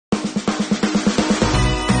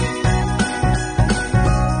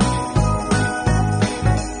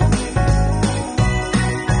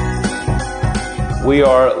We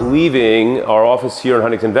are leaving our office here in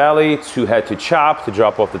Huntingdon Valley to head to CHOP to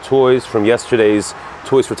drop off the toys from yesterday's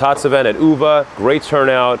Toys for Tots event at UVA. Great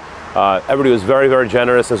turnout. Everybody was very, very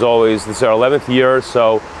generous as always. This is our 11th year,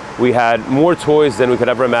 so we had more toys than we could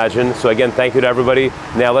ever imagine. So again, thank you to everybody.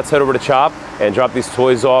 Now let's head over to CHOP and drop these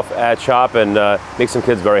toys off at CHOP and make some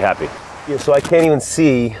kids very happy. Yeah, so I can't even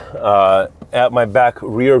see at my back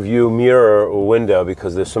rear view mirror window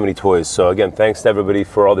because there's so many toys. So again, thanks to everybody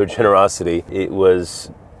for all their generosity. It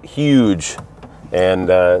was huge. And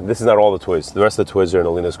this is not all the toys. The rest of the toys are in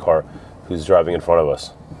Alina's car, who's driving in front of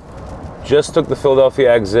us. Just took the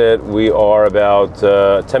Philadelphia exit. We are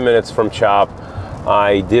about 10 minutes from CHOP.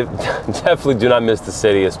 I definitely do not miss the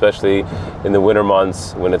city, especially in the winter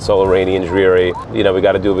months when it's all rainy and dreary. You know, we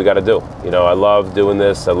got to do what we got to do. You know, I love doing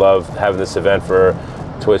this. I love having this event for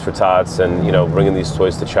Toys for Tots and, you know, bringing these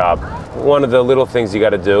toys to CHOP. One of the little things you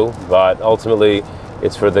got to do, but ultimately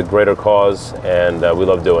it's for the greater cause, and we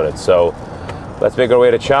love doing it. So let's make our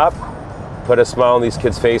way to CHOP, put a smile on these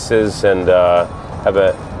kids' faces, and have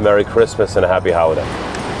a Merry Christmas and a Happy Holiday.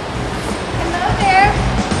 Hello there.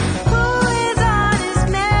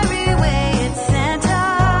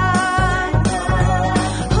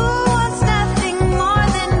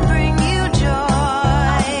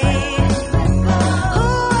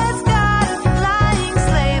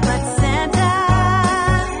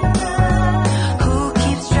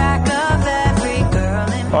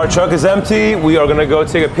 Our truck is empty. We are gonna go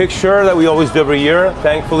take a picture that we always do every year.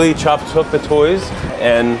 Thankfully, CHOP took the toys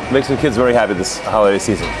and make some kids very happy this holiday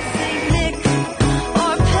season.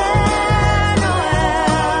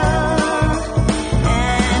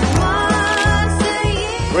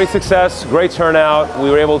 Great success, great turnout. We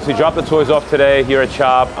were able to drop the toys off today here at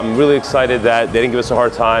CHOP. I'm really excited that they didn't give us a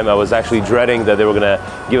hard time. I was actually dreading that they were gonna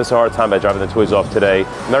give us a hard time by dropping the toys off today.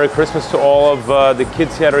 Merry Christmas to all of the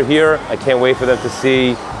kids that are here. I can't wait for them to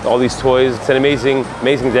see all these toys. It's an amazing,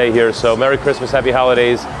 amazing day here. So Merry Christmas, Happy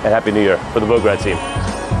Holidays, and Happy New Year for the Bograd team.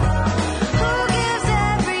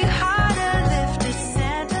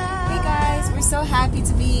 Hey guys, we're so happy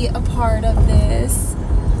to be a part of this.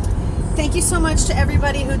 Thank you so much to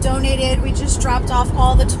everybody who donated. We just dropped off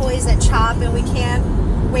all the toys at CHOP and we can't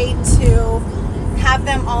wait to have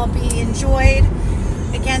them all be enjoyed.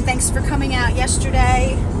 Again, thanks for coming out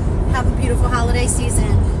yesterday. Have a beautiful holiday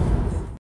season.